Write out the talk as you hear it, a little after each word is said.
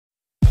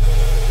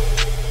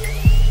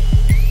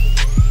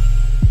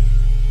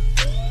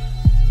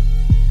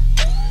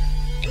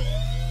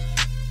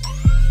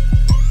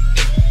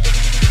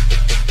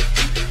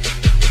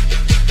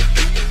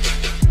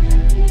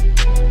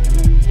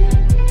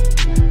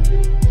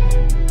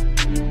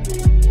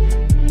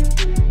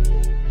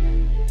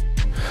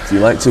If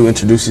you'd like to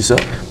introduce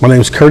yourself. My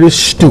name is Kurtis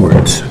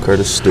Stewarts.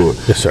 Curtis Stewart.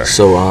 Yes, sir.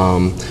 So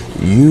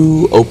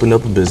you opened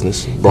up a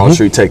business, Broad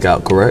Street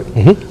Takeout, correct?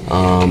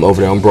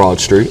 Over there on Broad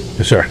Street.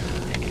 Yes, sir.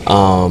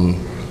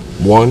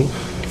 One,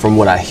 from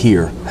what I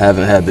hear,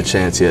 haven't had the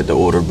chance yet to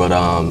order, but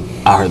I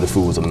heard the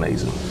food was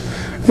amazing.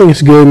 I think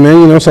it's good, man.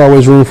 You know, it's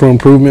always room for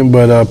improvement,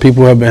 but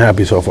people have been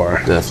happy so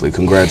far. Definitely,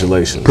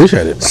 congratulations.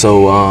 Appreciate it.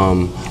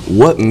 So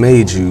what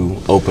made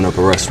you open up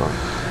a restaurant?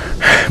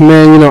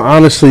 Man, you know,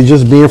 honestly,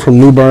 just being from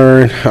New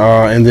Bern,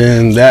 and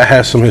then that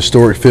has some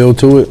historic feel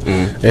to it.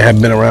 It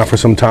had been around for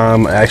some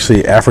time,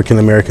 actually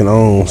African-American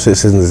owned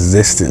since its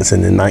existence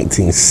in the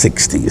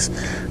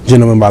 1960s. A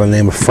gentleman by the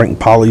name of Frank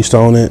Polly used to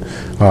own it,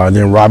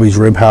 then Robbie's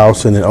Rib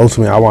House, and then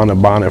ultimately I wound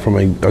up buying it from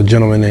a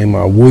gentleman named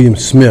William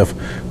Smith,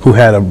 who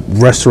had a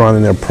restaurant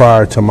in there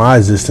prior to my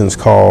existence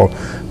called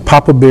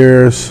Papa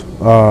Bear's.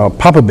 And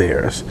Papa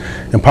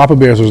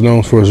Bear's was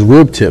known for his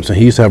rib tips, and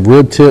he used to have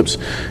rib tips.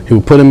 He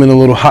would put them in a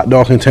little hot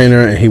dog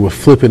container and he would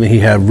flip it, and he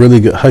had really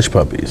good hush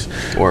puppies.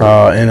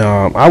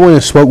 I went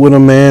and spoke with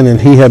him, man, and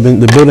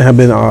the building had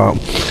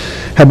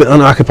been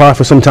unoccupied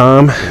for some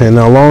time, and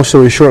long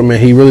story short, man,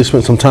 he really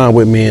spent some time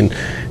with me, and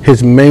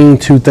his main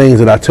two things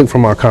that I took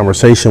from our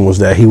conversation was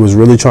that he was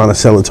really trying to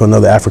sell it to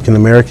another African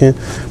American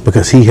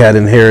because he had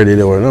inherited,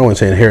 or no one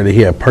say inherited,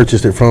 he had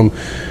purchased it from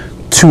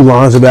two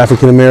lines of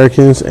African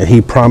Americans, and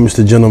he promised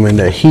the gentleman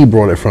that he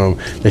brought it from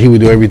that he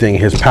would do everything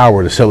in his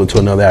power to sell it to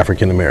another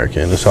African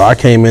American. And so I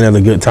came in at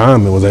a good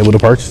time and was able to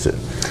purchase it.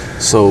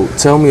 So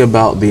tell me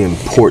about the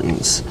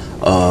importance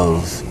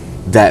of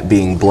that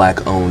being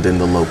black owned in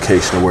the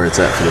location of where it's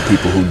at for the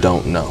people who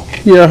don't know.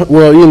 Yeah,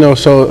 well, you know,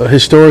 so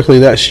historically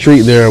that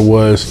street there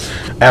was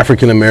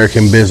African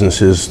American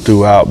businesses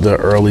throughout the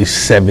early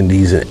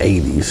 70s and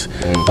 80s.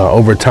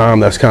 Over time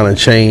that's kind of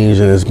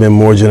changed, and there's been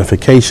more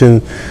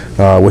gentrification,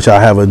 which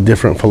I have a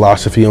different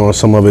philosophy on.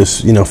 Some of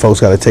it's, you know, folks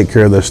got to take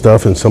care of their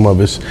stuff, and some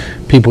of it's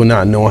people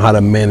not knowing how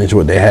to manage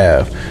what they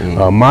have.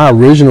 My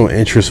original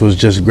interest was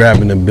just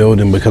grabbing the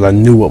building because I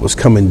knew what was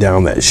coming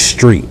down that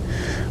street.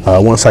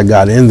 Once I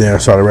got in there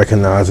and started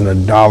recognizing the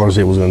dollars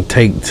it was going to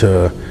take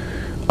to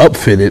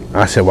upfit it,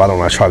 I said, why don't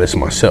I try this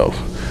myself?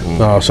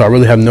 So I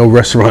really have no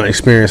restaurant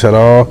experience at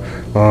all,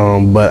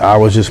 but I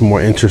was just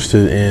more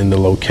interested in the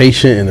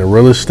location and the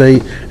real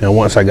estate. And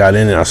once I got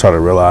in it, I started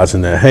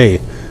realizing that, hey,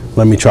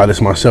 let me try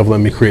this myself. Let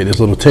me create this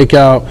little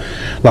takeout.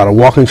 A lot of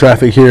walking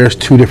traffic here. It's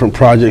two different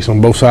projects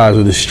on both sides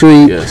of the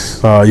street.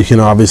 Yes. You can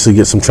obviously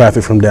get some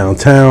traffic from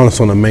downtown. It's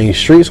on the main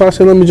street. So I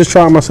said, let me just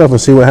try it myself and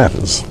see what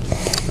happens.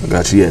 I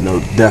got you. Yeah,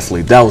 no,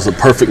 definitely. That was a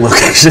perfect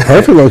location.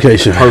 Perfect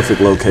location. Perfect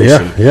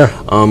location. Yeah.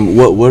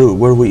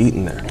 What are we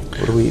eating there?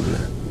 What are we eating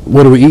there?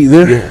 What do we eat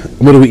there? Yeah.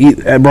 What do we eat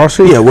at Broad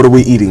Street? Yeah, what are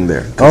we eating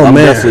there? Oh, I'm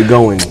man. definitely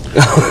going.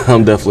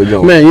 I'm definitely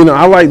going. Man, you know,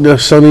 I like the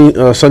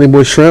Sunny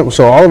Boy Shrimp.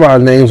 So all of our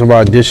names of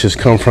our dishes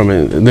come from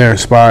it. They're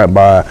inspired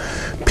by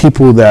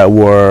people that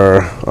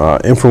were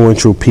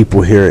influential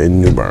people here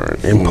in New Bern,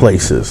 in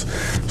places.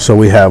 So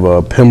we have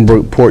a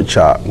Pembroke pork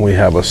chop. We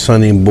have a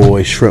Sunny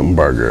Boy shrimp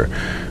burger.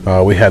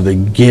 We have the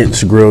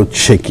Gent's grilled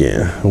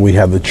chicken. We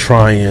have the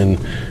Tryon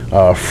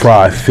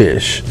fried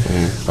fish.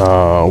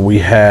 We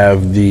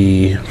have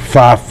the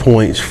 5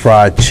 Points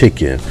fried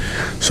chicken.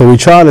 So we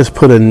try to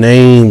put a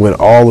name with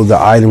all of the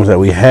items that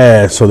we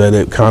had so that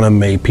it kind of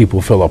made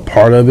people feel a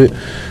part of it.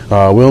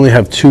 We only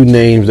have two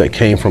names that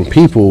came from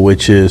people,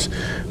 which is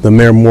the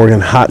Mayor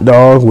Morgan hot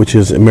dog, which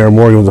is Mayor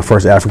Morgan was the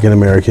first African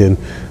American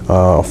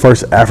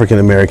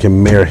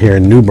mayor here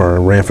in New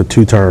Bern, ran for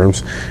 2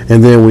 terms.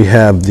 And then we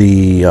have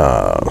the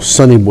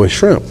Sunny Boy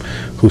shrimp,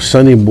 who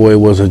Sunny Boy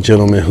was a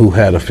gentleman who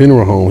had a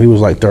funeral home. He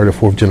was like 3rd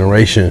or 4th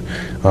generation,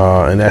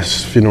 and that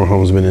funeral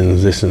home has been in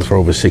existence for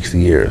over 60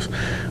 years.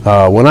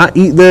 When I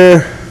eat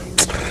there,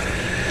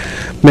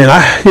 man,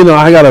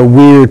 I got a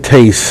weird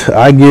taste.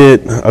 I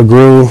get a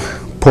grilled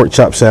pork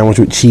chop sandwich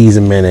with cheese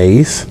and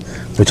mayonnaise,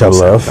 which I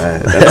love.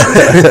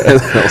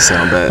 That don't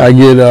sound bad. I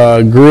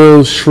get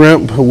grilled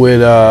shrimp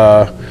with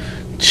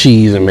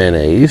cheese and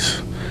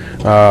mayonnaise.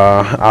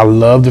 I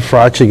love the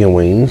fried chicken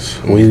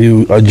wings. We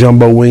do a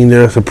jumbo wing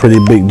there. It's a pretty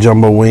big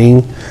jumbo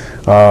wing.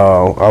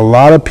 A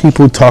lot of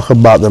people talk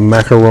about the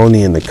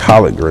macaroni and the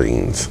collard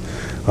greens,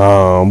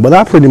 but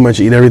I pretty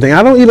much eat everything.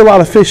 I don't eat a lot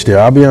of fish there.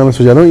 I'll be honest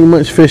with you. I don't eat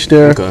much fish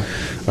there. Okay.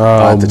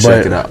 I'll have to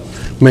check it out.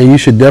 Man, you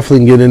should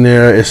definitely get in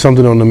there. It's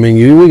something on the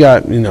menu. We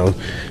got,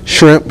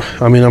 shrimp.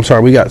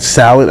 We got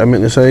salad, I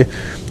meant to say.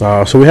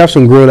 So we have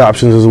some grilled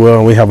options as well,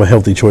 and we have a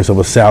healthy choice of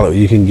a salad.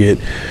 You can get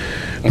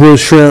grilled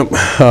shrimp,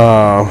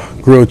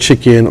 grilled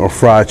chicken, or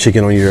fried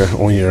chicken on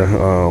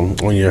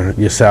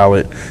your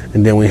salad,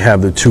 and then we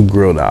have the 2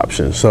 grilled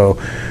options. So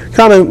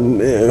kind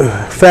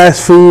of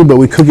fast food, but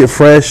we cook it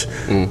fresh.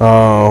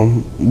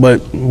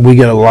 But we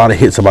get a lot of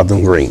hits about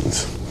them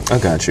greens. I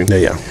got you.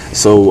 Yeah.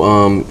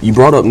 So you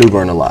brought up New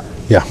Bern a lot.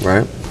 Yeah.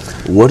 Right?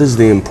 What is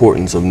the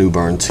importance of New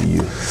Bern to you?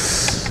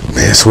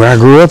 Man, it's where I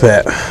grew up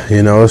at.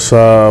 It's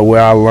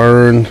where I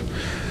learned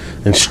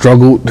and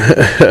struggled.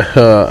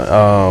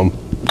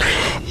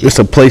 It's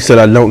a place that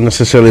I don't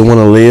necessarily want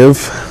to live.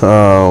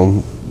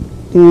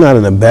 not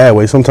in a bad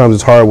way. Sometimes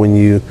it's hard when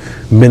you've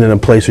been in a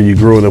place or you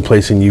grew in a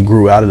place and you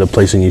grew out of the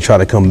place and you try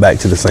to come back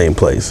to the same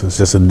place. It's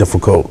just a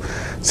difficult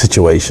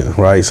situation,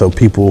 right? So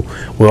people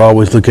will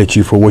always look at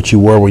you for what you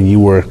were when you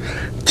were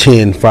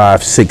 10,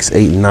 5, 6,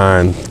 8,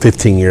 9,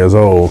 15 years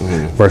old.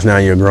 Versus now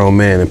you're a grown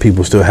man and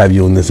people still have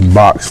you in this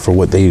box for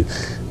what they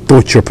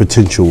thought your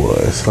potential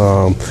was.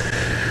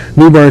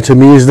 New Bern to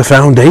me is the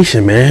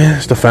foundation, man.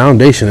 It's the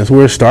foundation. That's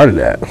where it started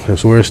at.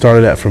 That's where it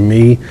started at for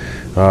me.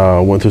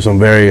 Went through some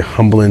very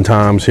humbling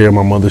times here.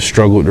 My mother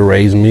struggled to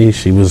raise me.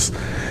 She was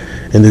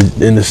in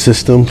the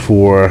system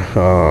for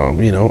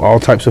all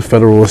types of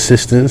federal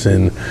assistance,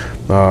 and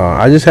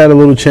I just had a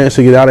little chance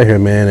to get out of here,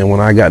 man. And when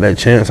I got that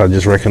chance, I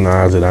just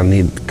recognized that I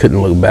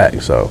couldn't look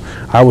back. So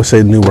I would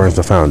say New Bern's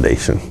the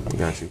foundation.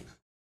 Got you.